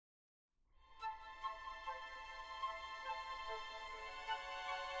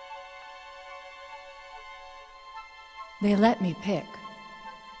They let me pick.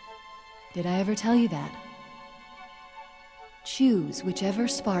 Did I ever tell you that? Choose whichever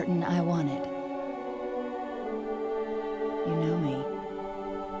Spartan I wanted. You know me.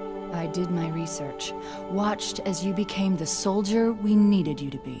 I did my research, watched as you became the soldier we needed you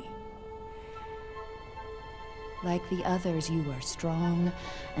to be. Like the others, you were strong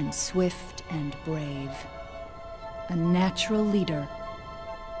and swift and brave. A natural leader.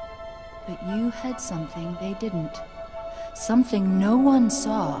 But you had something they didn't. Something no one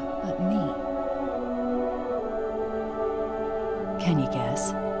saw but me. Can you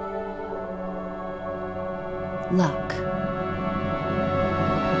guess? Luck.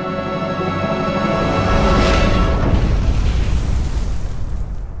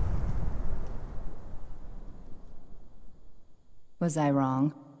 Was I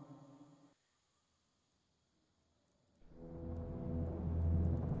wrong?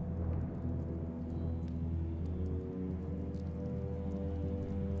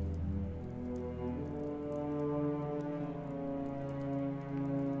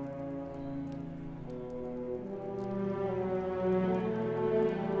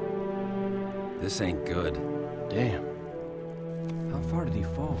 This ain't good. Damn. How far did he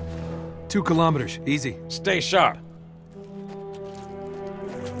fall? 2 kilometers. Easy. Stay sharp.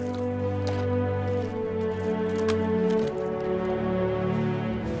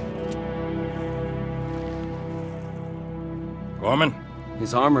 Gorman?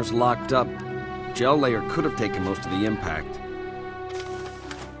 His armor's locked up. Gel layer could have taken most of the impact.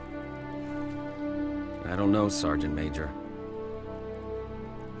 I don't know, Sergeant Major.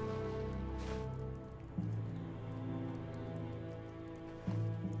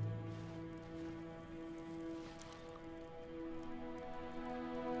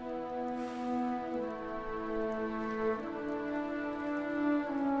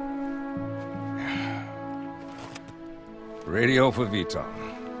 Radio for Vital.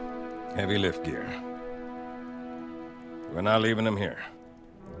 Heavy lift gear. We're not leaving him here.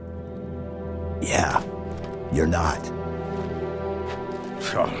 Yeah, you're not.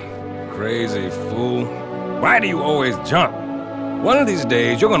 Oh, crazy fool. Why do you always jump? One of these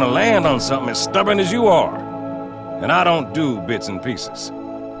days, you're gonna land on something as stubborn as you are. And I don't do bits and pieces.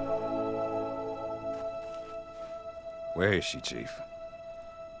 Where is she, Chief?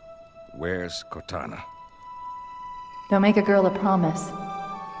 Where's Cortana? Don't make a girl a promise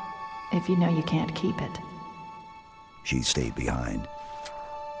if you know you can't keep it. She stayed behind.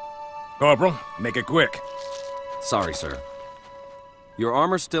 Corporal, make it quick. Sorry, sir. Your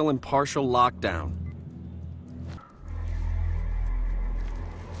armor's still in partial lockdown.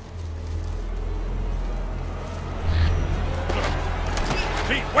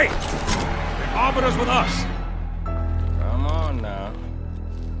 Pete, wait! The Arbiter's with us! Come on now.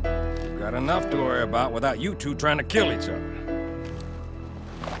 We've got enough to worry about without you two trying to kill each other.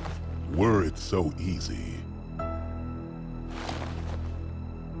 Were it so easy.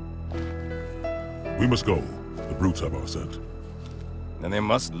 We must go. The brutes have our scent. And they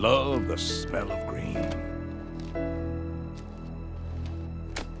must love the smell of green.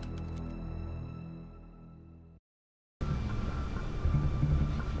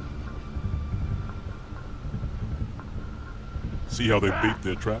 See how they bait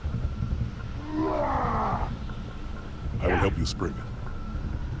their trap? I will help you spring it.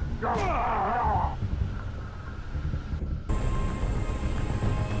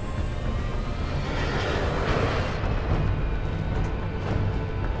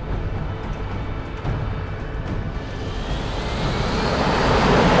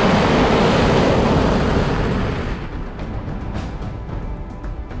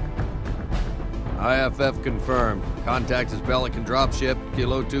 IFF confirmed. Contact is Pelican dropship,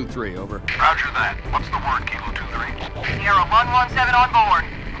 Kilo 23, over. Roger that. What's the word, Kilo 23? Sierra 117 on board.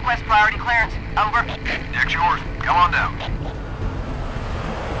 Request priority clearance. Over. Deck's yours. Come on down.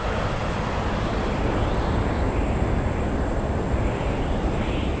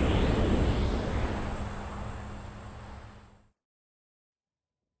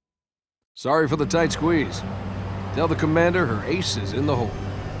 Sorry for the tight squeeze. Tell the commander her ace is in the hole.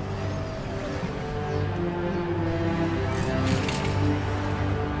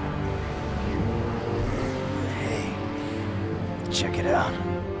 Check it out.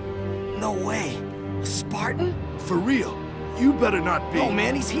 No way. A Spartan? For real. You better not be. Oh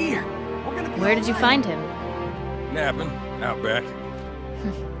man, he's here. We're gonna be Where did you find him? Napping, out back.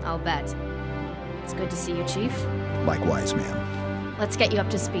 I'll bet. It's good to see you, Chief. Likewise, ma'am. Let's get you up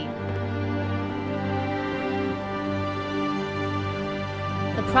to speed.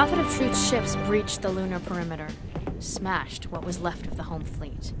 The Prophet of Truth's ships breached the lunar perimeter. smashed what was left of the home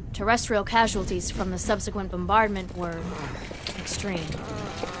fleet. Terrestrial casualties from the subsequent bombardment were extreme.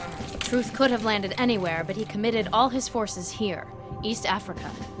 Truth could have landed anywhere, but he committed all his forces here, East Africa,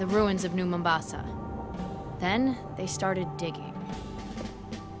 the ruins of New Mombasa. Then they started digging.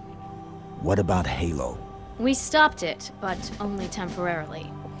 What about Halo? We stopped it, but only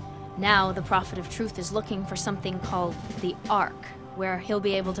temporarily. Now the Prophet of Truth is looking for something called the Ark, where he'll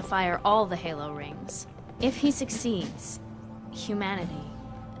be able to fire all the Halo rings. If he succeeds, humanity,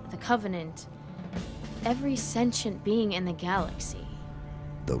 the Covenant, every sentient being in the galaxy.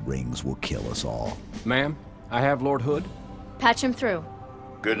 The rings will kill us all. Ma'am, I have Lord Hood. Patch him through.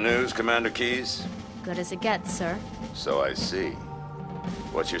 Good news, Commander Keyes? Good as it gets, sir. So I see.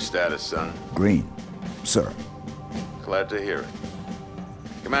 What's your status, son? Green, sir. Glad to hear it.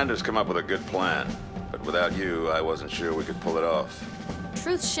 Commander's come up with a good plan, but without you, I wasn't sure we could pull it off.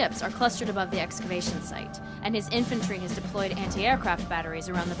 Truth's ships are clustered above the excavation site, and his infantry has deployed anti-aircraft batteries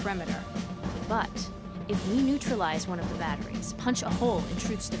around the perimeter. But if we neutralize one of the batteries, punch a hole in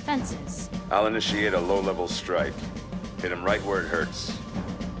Truth's defenses... I'll initiate a low-level strike. Hit him right where it hurts.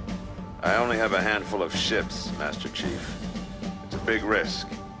 I only have a handful of ships, Master Chief. It's a big risk,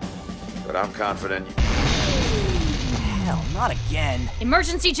 but I'm confident Hell, not again.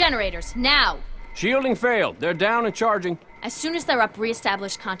 Emergency generators, now! Shielding failed. They're down and charging. As soon as they're up,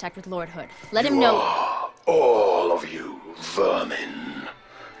 re-establish contact with Lord Hood. Let him know... All of you vermin,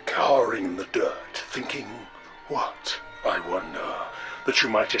 cowering in the dirt, thinking, what, I wonder, that you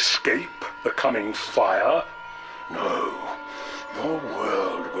might escape the coming fire? No, your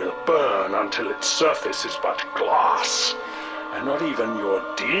world will burn until its surface is but glass, and not even your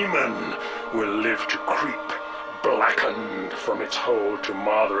demon will live to creep, blackened from its hole to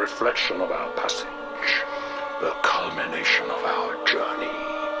mar the reflection of our passage, the culmination of our journey.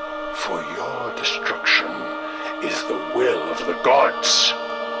 For your destruction is the will of the gods,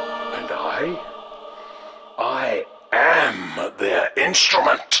 and I am their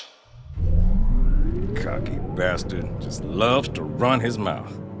instrument. Cocky bastard just loves to run his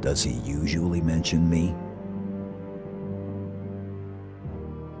mouth. Does he usually mention me?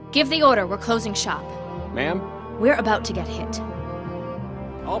 Give the order, we're closing shop. Ma'am? We're about to get hit.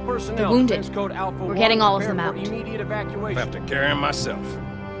 All personnel. The wounded. Defense Code Alpha We're getting all of prepare them for out. Immediate I evacuation. have to carry him myself.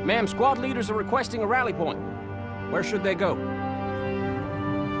 Ma'am, squad leaders are requesting a rally point. Where should they go?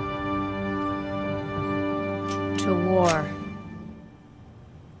 To war.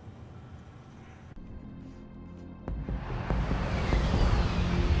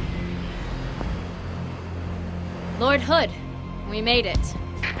 Lord Hood, we made it.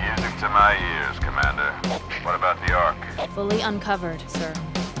 Music to my ears, Commander. What about the Ark? Fully uncovered, sir.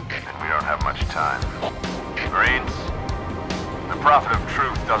 Then we don't have much time. Marines, the Prophet of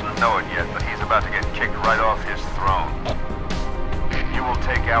Truth doesn't know it yet, but he's about to get kicked right off his throne. You will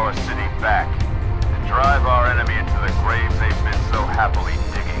take our city back and drive our enemy into the graves they've been so happily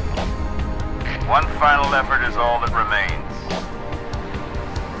digging. One final effort is all that remains.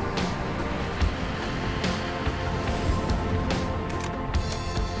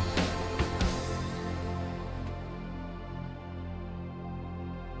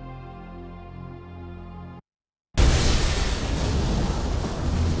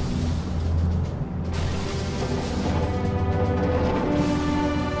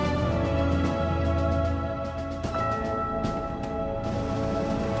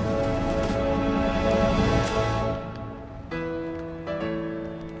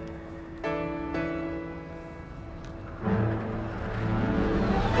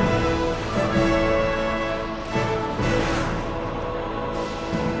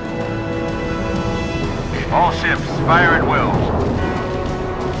 All ships, fire at will.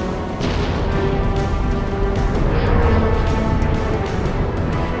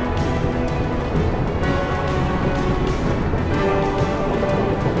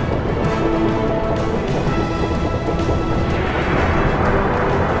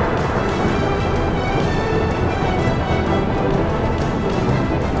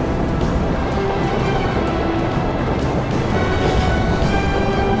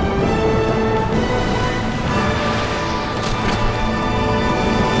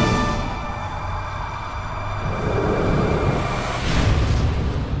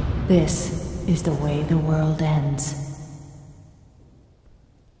 This is the way the world ends.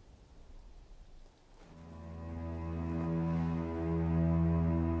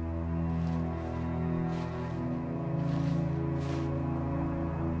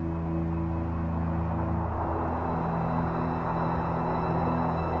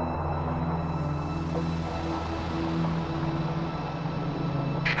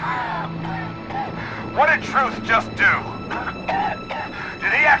 What did Truth just do?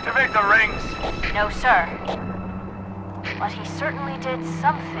 Did he activate the rings? No, sir. But he certainly did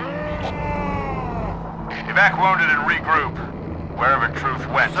something. Evac wounded and regroup. Wherever Truth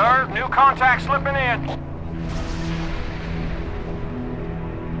went. Sir, new contact slipping in.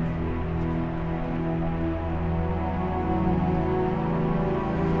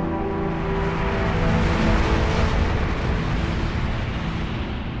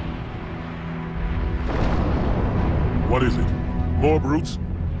 What is it? More brutes?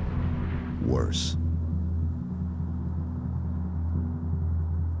 Worse.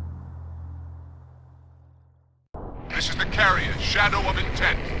 This is the carrier, Shadow of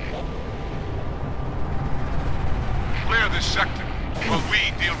Intent. Clear this sector, while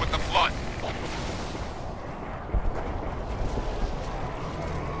we deal with the Flood.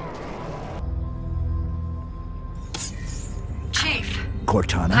 Chief.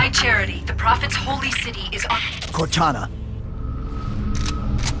 Cortana? High Charity, the Prophet's holy city is on... Cortana!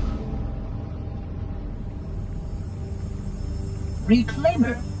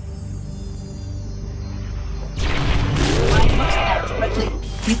 Reclaimer. I must act quickly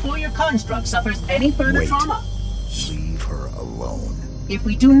before your construct suffers any further trauma. Leave her alone. If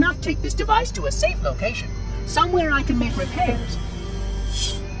we do not take this device to a safe location, somewhere I can make repairs.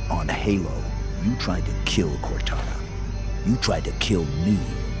 On Halo, you tried to kill Cortana. You tried to kill me.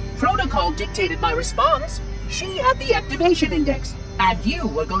 Protocol dictated my response. She had the activation index, and you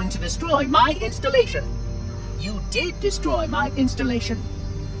were going to destroy my installation. You did destroy my installation.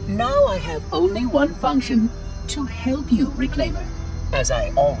 Now I have only one function, to help you, Reclaimer, as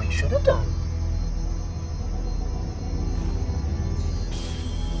I always should have done.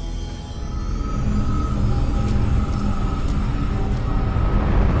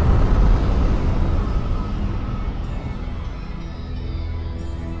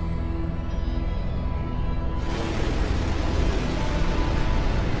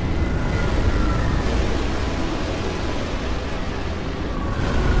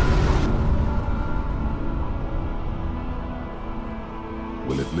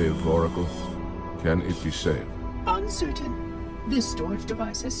 Will it live, Oracle? Can it be saved? Uncertain. This storage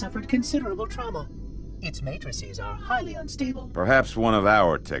device has suffered considerable trauma. Its matrices are highly unstable. Perhaps one of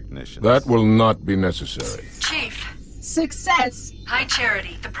our technicians. That will not be necessary. Chief. Success! High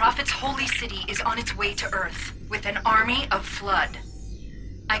Charity, the Prophet's holy city is on its way to Earth, with an army of Flood.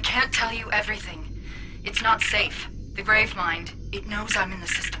 I can't tell you everything. It's not safe. The Gravemind, it knows I'm in the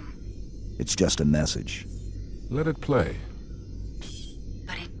system. It's just a message. Let it play.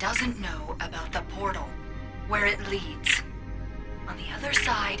 But it doesn't know about the portal, where it leads. On the other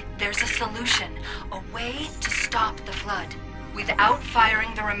side, there's a solution, a way to stop the Flood, without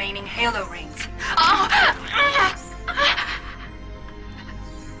firing the remaining Halo rings.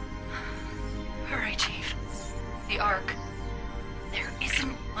 Hurry, Chief. The Ark. There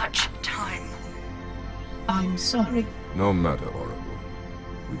isn't much time. I'm sorry. No matter, Oracle.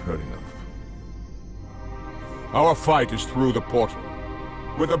 We've heard enough. Our fight is through the portal.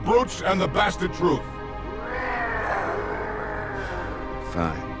 With the brutes and the bastard Truth.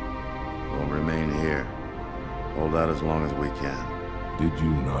 Fine. We'll remain here. Hold out as long as we can. Did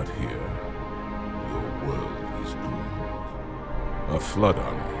you not hear? Your world is doomed. A Flood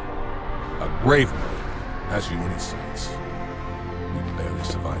army. A Gravemind has you in its sights. We barely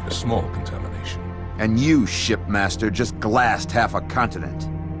survived a small contamination. And you, Shipmaster, just glassed half a continent.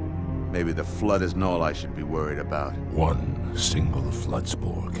 Maybe the Flood isn't all I should be worried about. One single Flood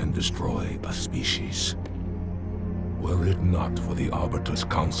spore can destroy a species. Were it not for the Arbiter's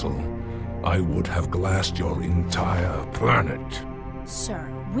Council, I would have glassed your entire planet. Sir,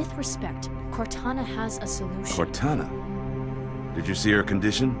 with respect, Cortana has a solution. Cortana? Did you see her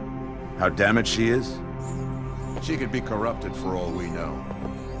condition? How damaged she is? She could be corrupted for all we know.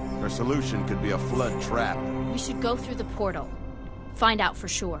 Her solution could be a Flood trap. We should go through the portal. Find out for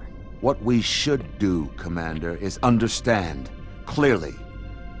sure. What we should do, Commander, is understand, clearly,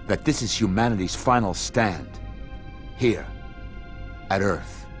 that this is humanity's final stand. Here, at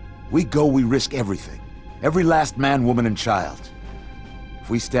Earth. We go, we risk everything. Every last man, woman, and child.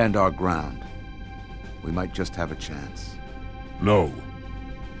 If we stand our ground, we might just have a chance. No.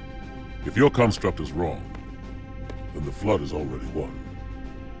 If your construct is wrong, then the Flood is already won.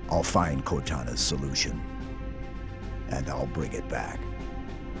 I'll find Cortana's solution. And I'll bring it back.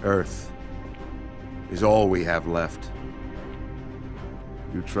 Earth is all we have left.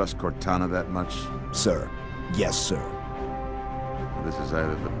 You trust Cortana that much? Sir. Yes, sir. This is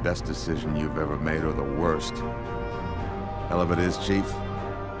either the best decision you've ever made or the worst. Hell of it is, Chief.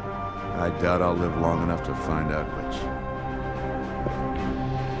 I doubt I'll live long enough to find out which.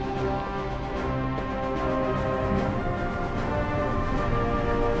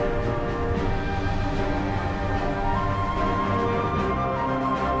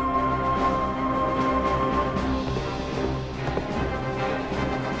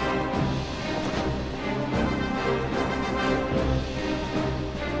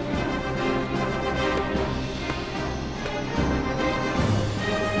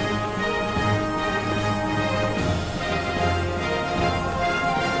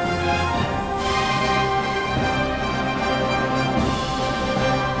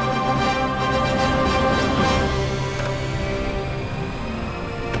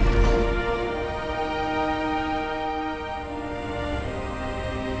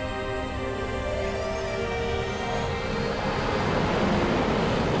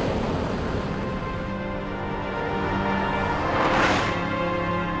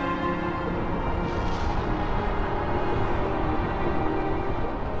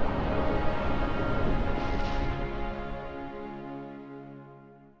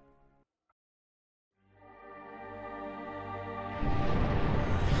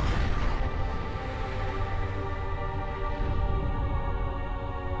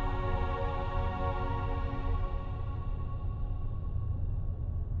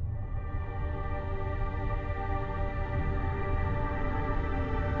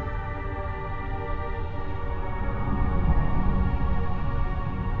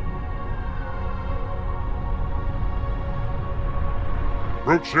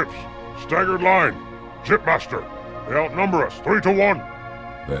 Brute ships, staggered line. Shipmaster, they outnumber us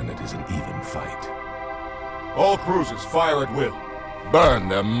 3-1. Then it is an even fight. All cruisers fire at will. Burn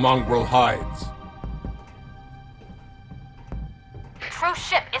their mongrel hides. Truth's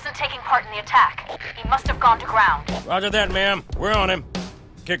ship isn't taking part in the attack. He must have gone to ground. Roger that, ma'am. We're on him.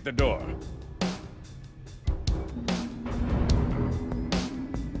 Kick the door.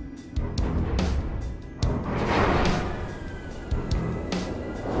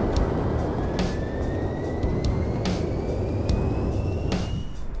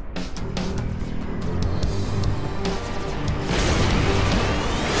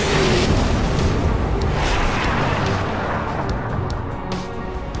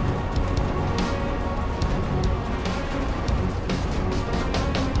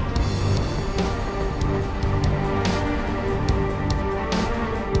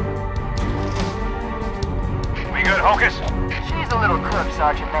 Hocus? She's a little crook,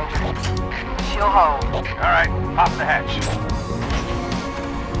 Sergeant Major. She'll hold. All right, pop the hatch.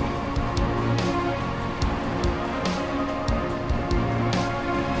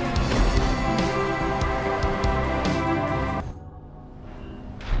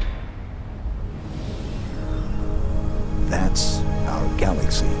 That's our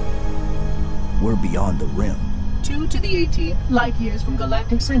galaxy. We're beyond the rim. 2 to the 18th light years from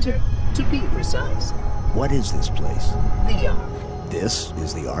Galactic Center, to be precise. What is this place? The Ark. This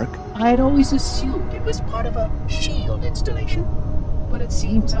is the Ark? I had always assumed it was part of a SHIELD installation, but it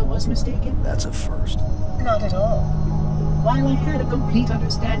seems I was mistaken. That's a first. Not at all. While I had a complete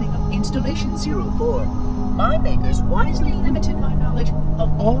understanding of Installation 04, my makers wisely limited my knowledge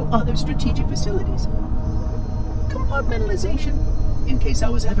of all other strategic facilities. Compartmentalization, in case I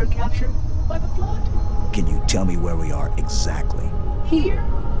was ever captured by the Flood. Can you tell me where we are exactly? Here.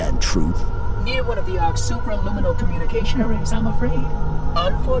 And truth? Near one of the Ark's supraluminal communication arrays, I'm afraid.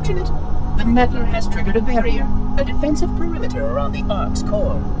 Unfortunate, the meddler has triggered a barrier, a defensive perimeter around the Ark's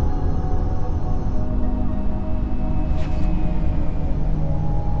core.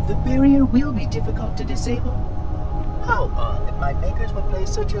 The barrier will be difficult to disable. How odd that my makers would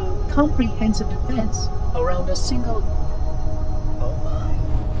place such a comprehensive defense around a single... Oh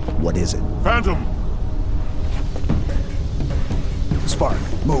my. What is it? Phantom! Spark,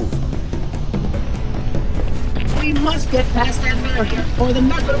 move. We must get past that barrier, or the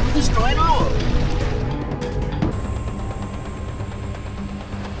meddler will destroy it all.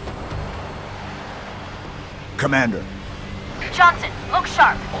 Commander. Johnson, look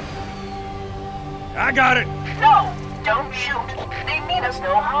sharp. I got it. No, don't shoot. They mean us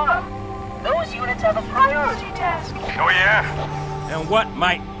no harm. Those units have a priority task. Oh, yeah? And what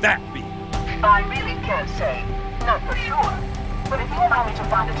might that be? I really can't say. Not for sure. But if you allow me to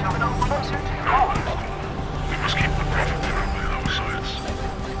find a terminal closer to the core... We must keep the Prophet away, though, Science.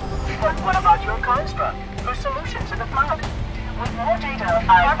 But what about your construct? Your solution to the Flood? With more data,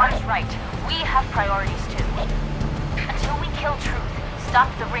 Barbara's right. We have priorities, too. Until we kill Truth,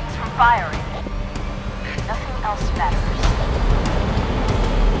 stop the rings from firing, nothing else matters.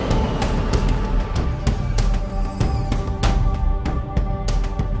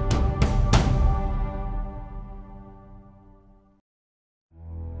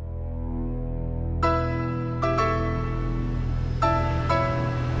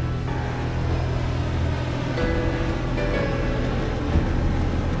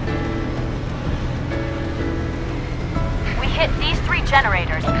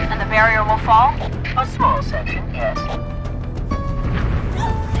 Generators, and the barrier will fall? A small section, yes.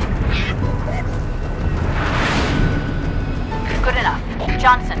 Good enough.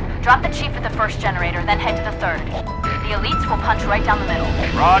 Johnson, drop the chief at the first generator, then head to the third. The elites will punch right down the middle.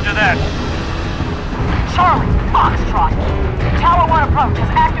 Roger that. Charlie, Foxtrot. Tower 1 approach has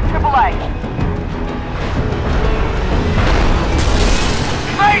active AAA.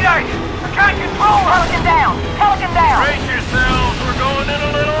 Mayday! I can't control her! Pelican down! Pelican down! Brace yourselves, we're going in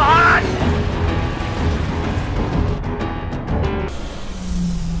a little hot!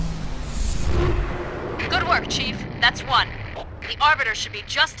 Good work, Chief. That's 1. The Arbiter should be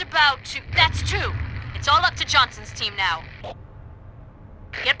just about to... That's 2. It's all up to Johnson's team now.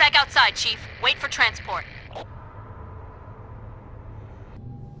 Get back outside, Chief. Wait for transport.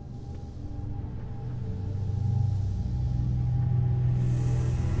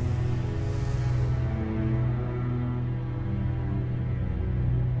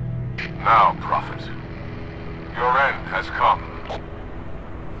 Now, Prophet, your end has come.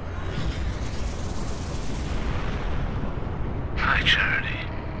 High Charity.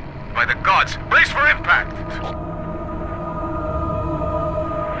 By the gods, brace for impact!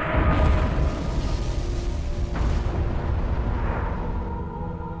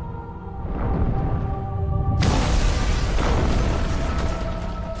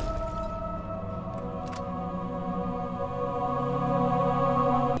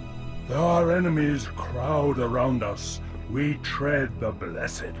 our enemies crowd around us, we tread the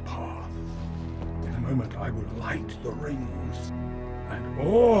blessed path. In a moment I will light the rings, and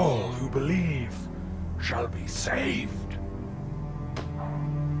all who believe shall be saved.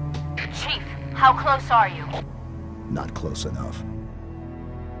 Chief, how close are you? Not close enough.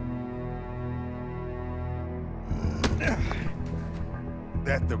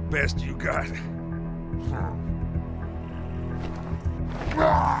 That the best you got?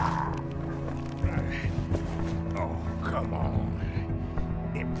 Oh, come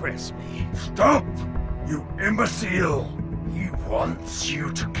on. Impress me. Stop! You imbecile! He wants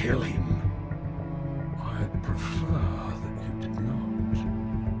you to kill him. I'd prefer that you did not.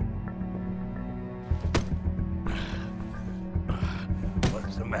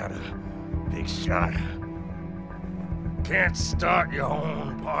 What's the matter, big shot? Can't start your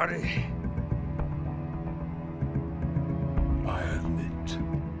own party? I admit,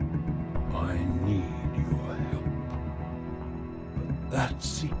 I need your help. But that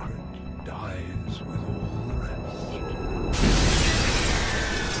secret dies with all the rest.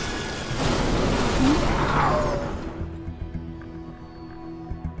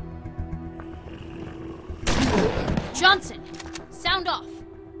 Johnson! Sound off!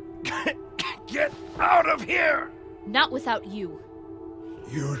 Get out of here! Not without you.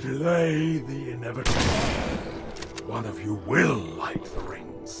 You delay the inevitable. One of you will light the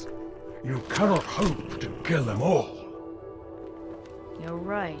rings. You cannot hope to kill them all. You're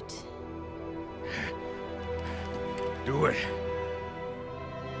right. Do it.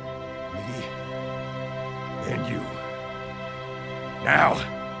 Me. And you. Now.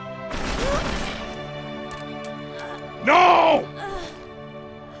 No!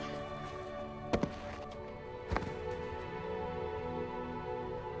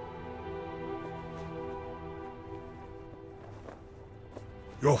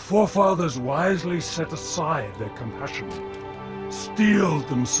 Your forefathers wisely set aside their compassion, steeled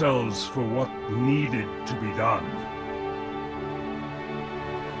themselves for what needed to be done.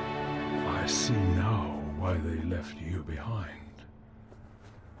 I see now why they left you behind.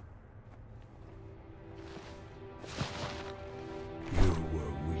 You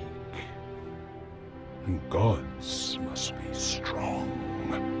were weak, and gods must be strong.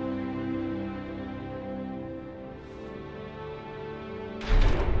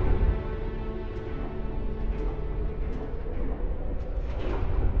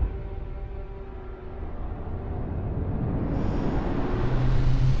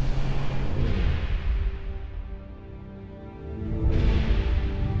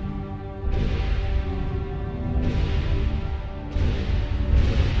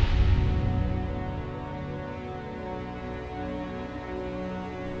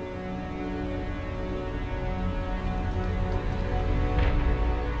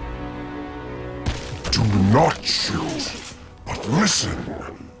 Not shoot, but listen.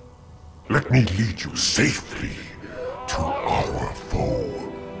 Let me lead you safely to our foe.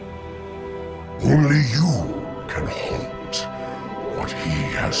 Only you can halt what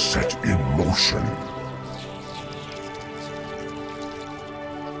he has set in motion.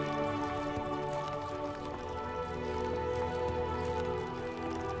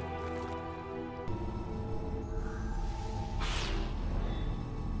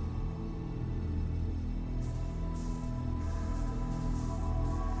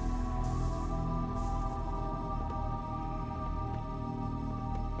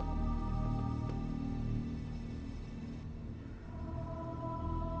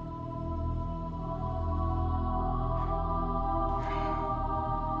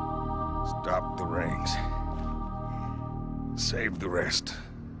 Stop the rings. Save the rest.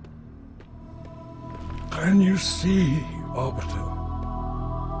 Can you see, Arbiter?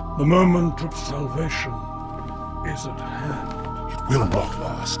 The moment of salvation is at hand. It will not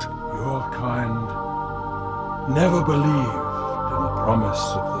last. Your kind never believed in the promise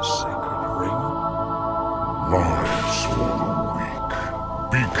of the sacred ring. Lives for the weak.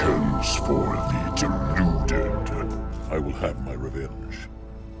 Beacons for the deluded. I will have my revenge.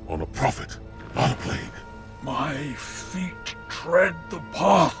 On a prophet, not a plague. My feet tread the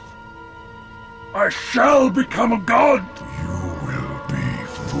path. I shall become a god. You will be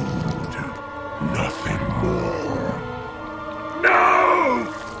food. Nothing more. No!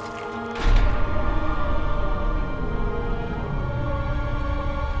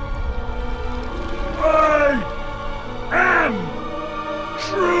 I am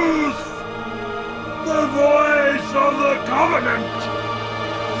truth. The voice of the Covenant.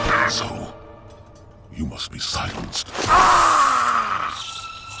 Asshole. You must be silenced.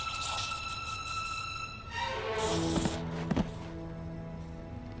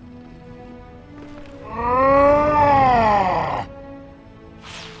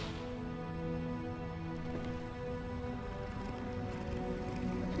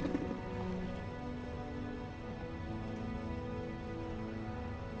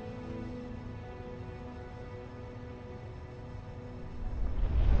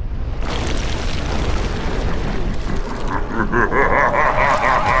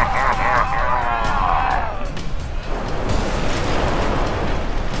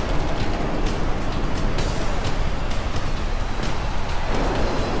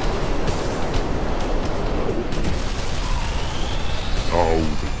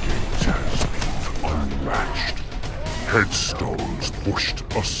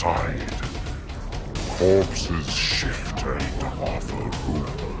 pushed aside. Corpses shift and offer room.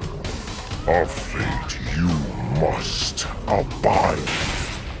 A fate you must abide.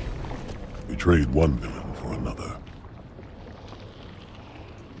 We trade one villain for another.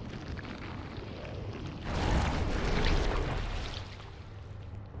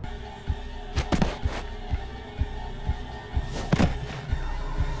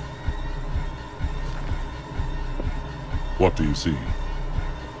 What do you see?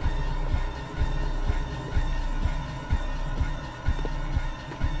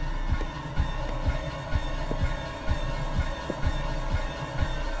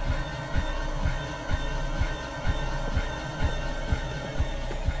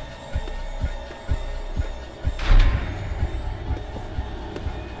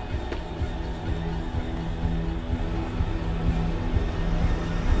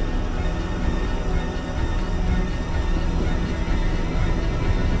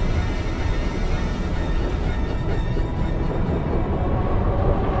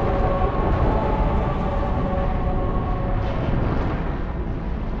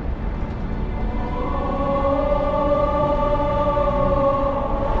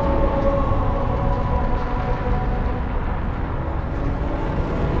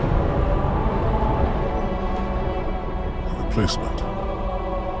 Replacement.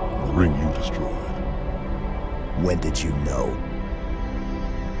 The ring you destroyed. When did you know?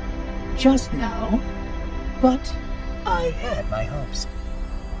 Just now. But I had my hopes.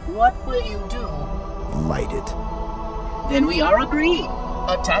 What will you do? Light it. Then we are agreed.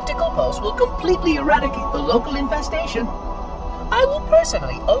 A tactical post will completely eradicate the local infestation. I will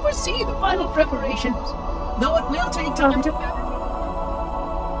personally oversee the final preparations, though it will take time to fabricate.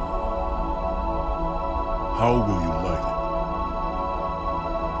 How will you light it?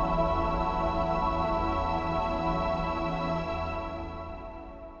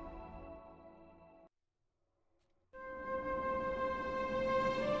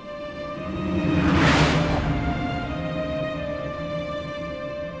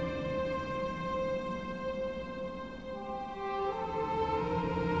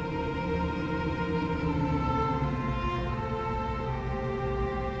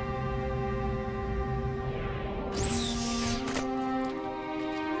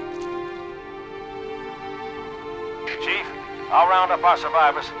 Chief, I'll round up our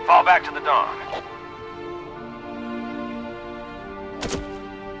survivors, fall back to the Dawn.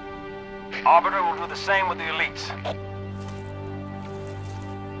 Arbiter will do the same with the elites.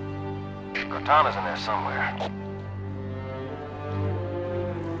 Cortana's in there somewhere.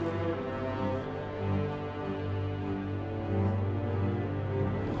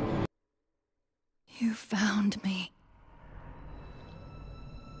 You found me.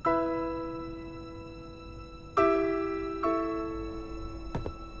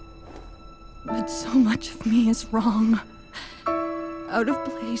 But so much of me is wrong. Out of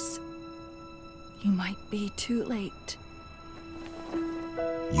place. You might be too late.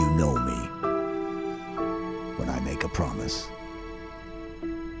 You know me. When I make a promise.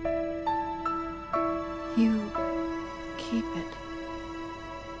 You keep it.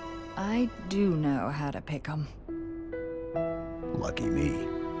 I do know how to pick 'em. Lucky me.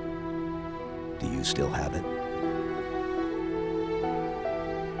 Do you still have it?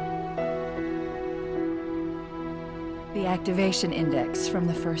 The activation index from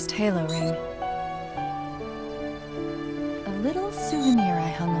the first Halo ring. A little souvenir I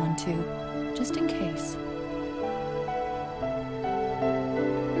hung on to, just in case.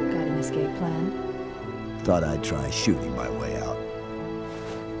 Got an escape plan? Thought I'd try shooting my way out.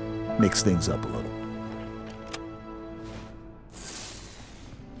 Mix things up a little.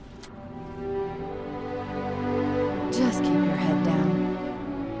 Just keep your head down.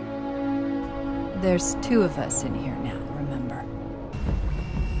 There's 2 of us in here now, remember?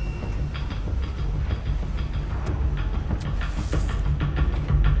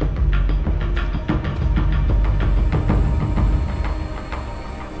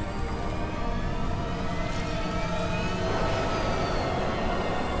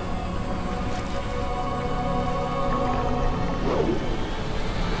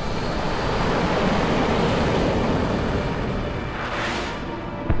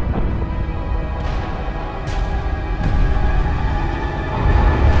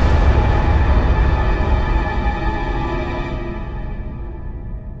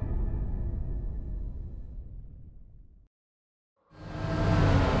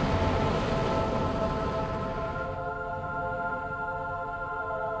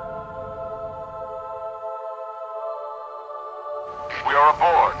 We are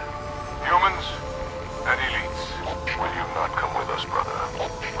aboard. Humans and elites. Will you not come with us, brother?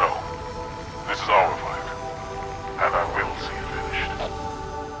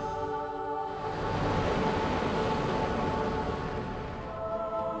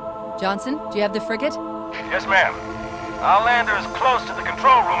 Johnson, do you have the frigate? Yes, ma'am. I'll land her as close to the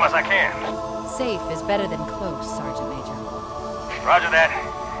control room as I can. Safe is better than close, Sergeant Major. Roger that.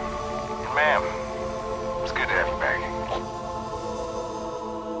 And ma'am, it's good to have you back.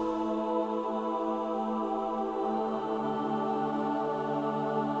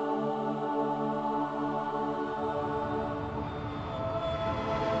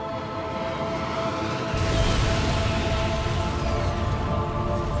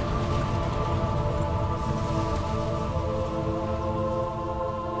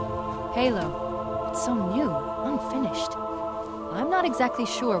 Halo. It's so new, unfinished. I'm not exactly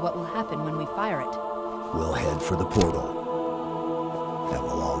sure what will happen when we fire it. We'll head for the portal. And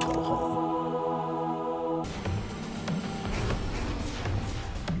we'll all go home.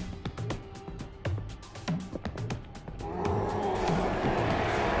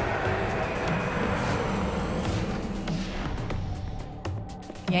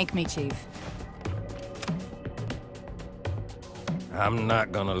 Yank me, Chief. I'm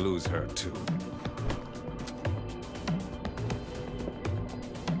not gonna lose her, too.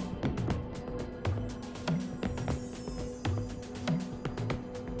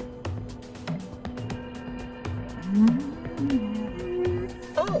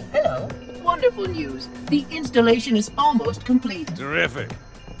 Oh, hello. Wonderful news. The installation is almost complete. Terrific.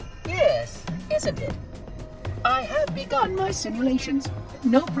 Yes, isn't it? I have begun my simulations.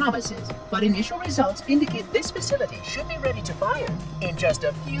 No promises, but initial results indicate this facility should be ready to fire in just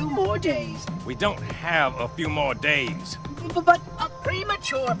a few more days. We don't have a few more days. But a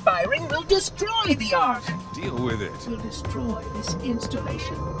premature firing will destroy the Ark. Deal with it. Will destroy this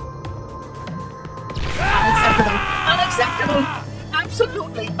installation. Unacceptable! Unacceptable!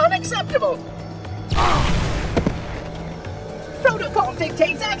 Absolutely unacceptable! Protocol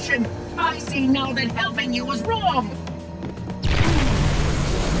dictates action! I see now that helping you was wrong!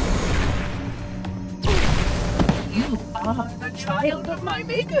 You are the child of my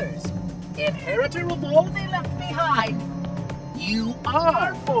makers, inheritor of all they left behind. You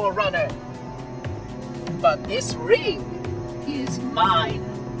are Forerunner. But this ring is mine.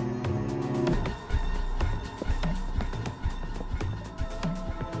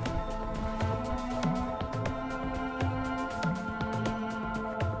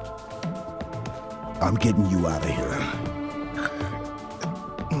 I'm getting you out of here.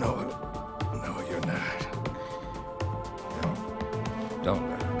 No, you're not. No, don't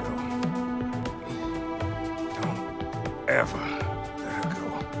let her go. Don't ever let her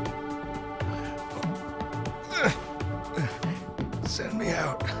go. Send me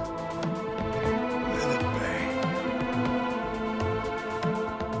out. With it, babe.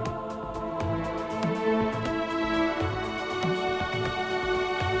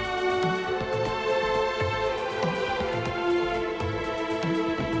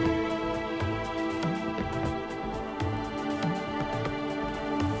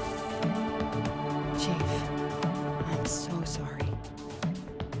 Chief, I'm so sorry.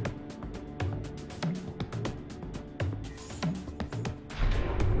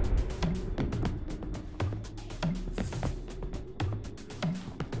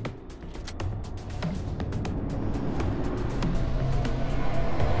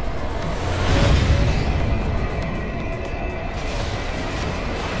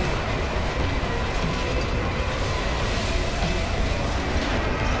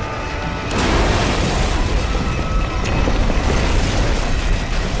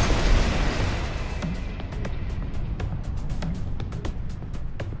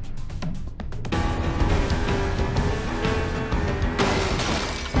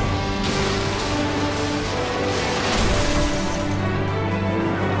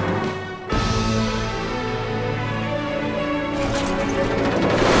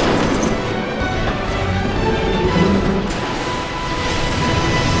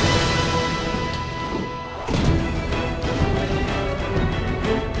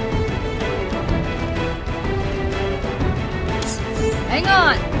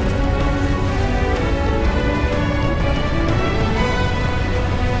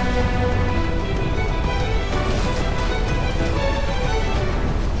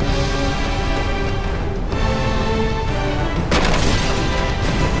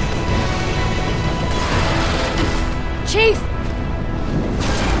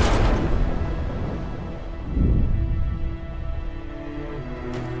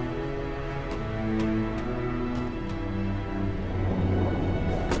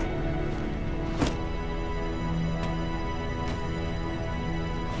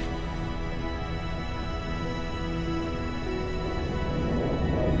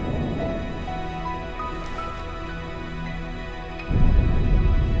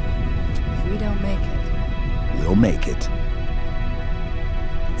 make it.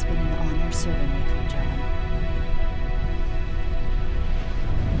 It's been an honor serving with you, John.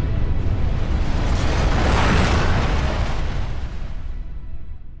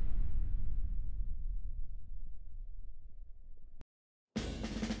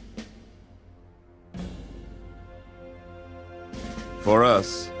 For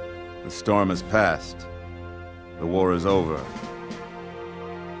us, the storm has passed. The war is over.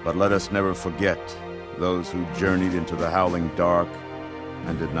 But let us never forget those who journeyed into the howling dark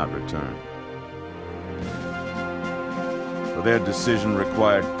and did not return. For their decision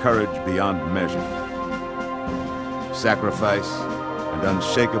required courage beyond measure, sacrifice, and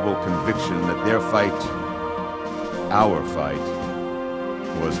unshakable conviction that their fight, our fight,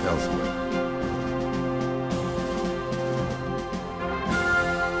 was elsewhere.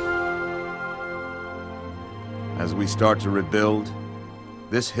 As we start to rebuild,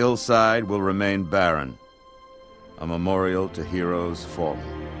 this hillside will remain barren, a memorial to heroes fallen.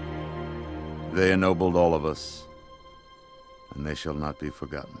 They ennobled all of us, and they shall not be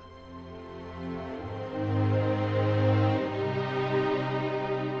forgotten.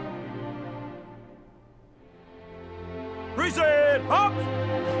 Reset! Up!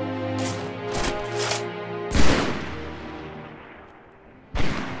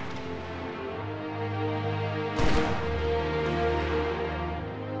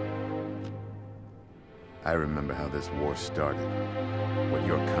 I remember how this war started, what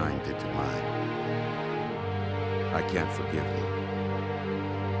your kind did to mine. I can't forgive you.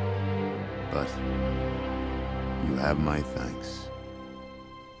 But you have my thanks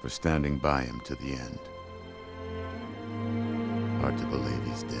for standing by him to the end. Hard to believe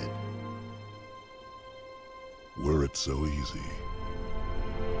he's dead. Were it so easy.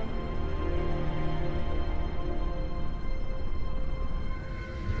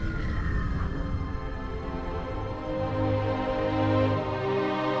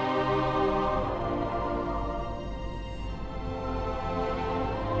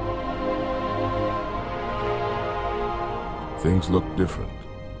 Things look different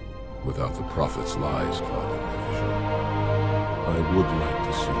without the Prophet's lies clouding my vision. I would like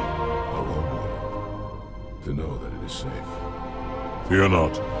to see our own world, to know that it is safe. Fear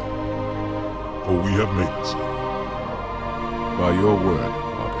not, for we have made it so. By your word,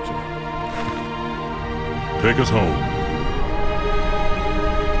 Arbiter. Take us home.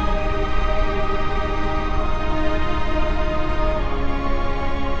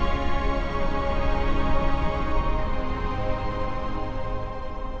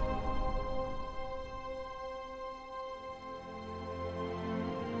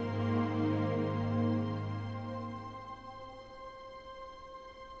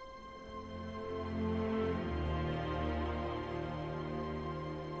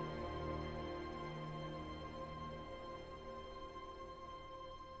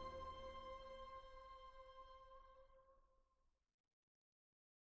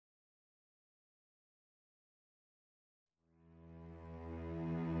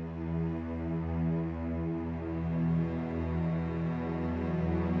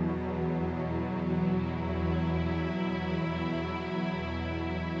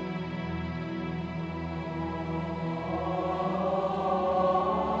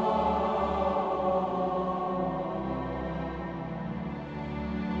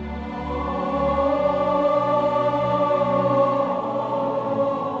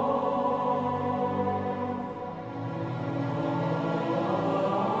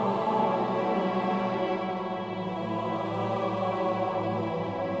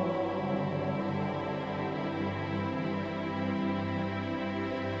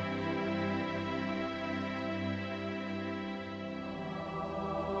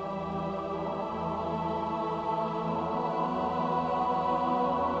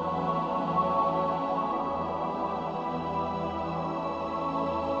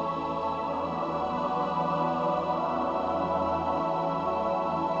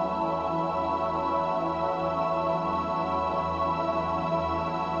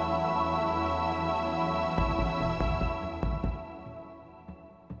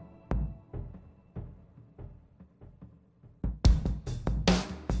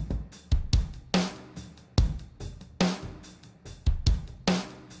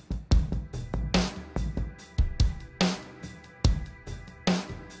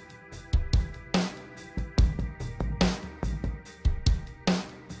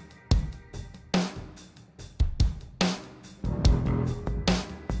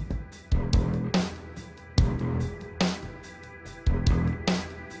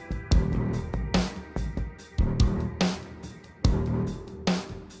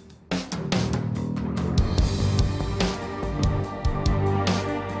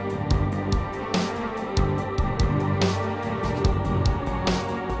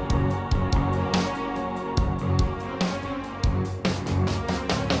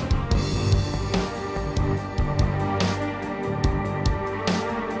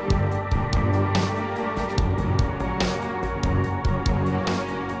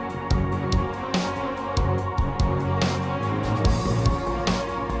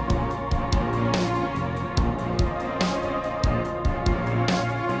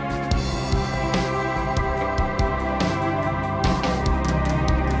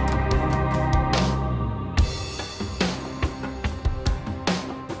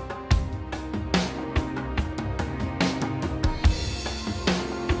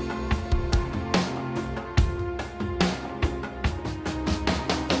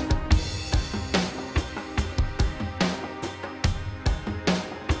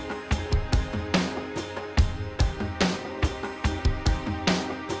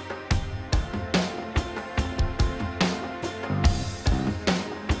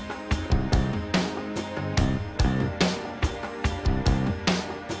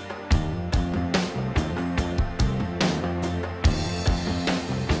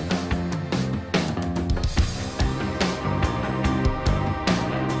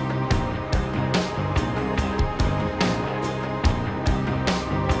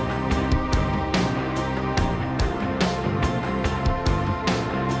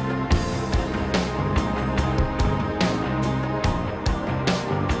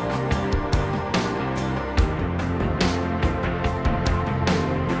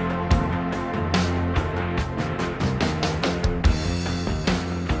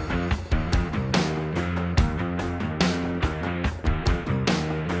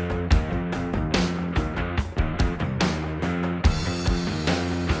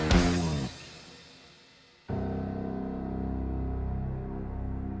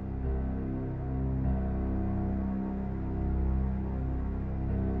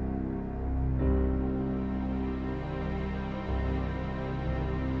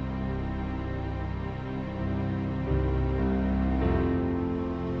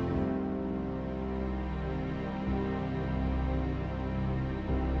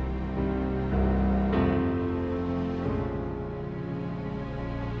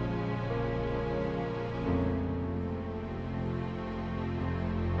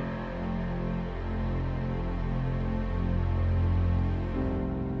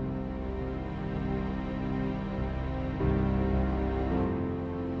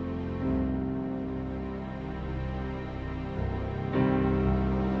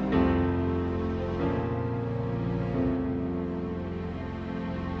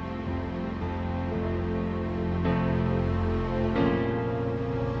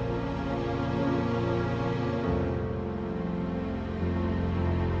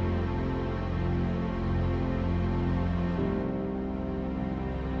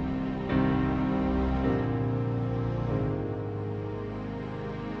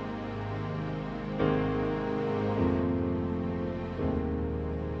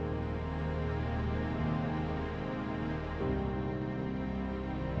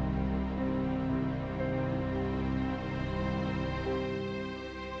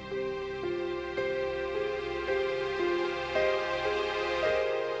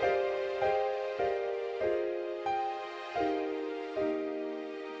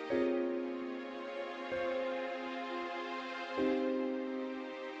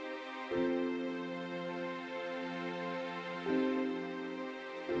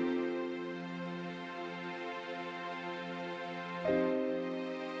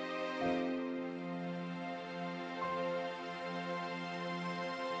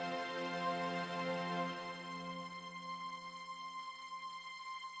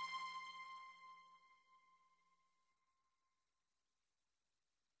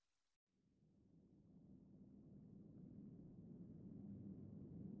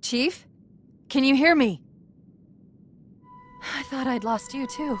 Chief? Can you hear me? I thought I'd lost you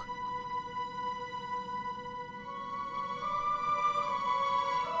too.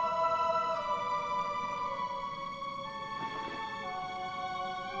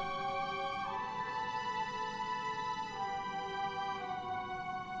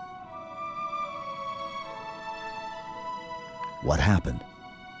 What happened?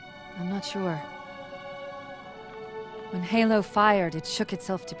 I'm not sure. When Halo fired, it shook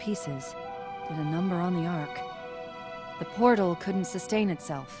itself to pieces. Did a number on the Ark. The portal couldn't sustain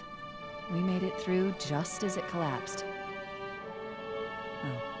itself. We made it through just as it collapsed.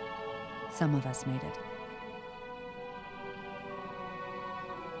 Oh, some of us made it.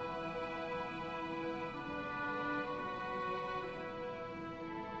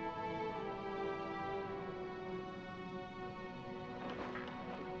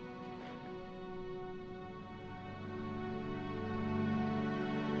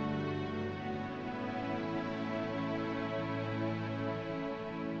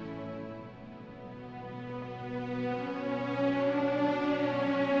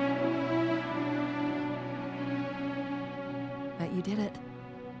 You did it.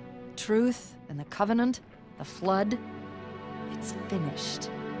 Truth and the Covenant, the Flood, it's finished.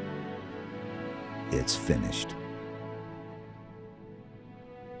 It's finished.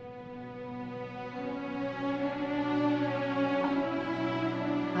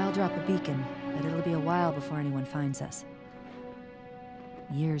 I'll drop a beacon, but it'll be a while before anyone finds us.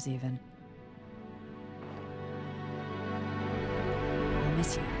 Years, even. I'll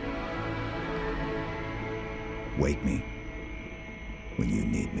miss you. Wake me when you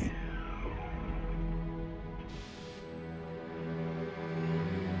need me.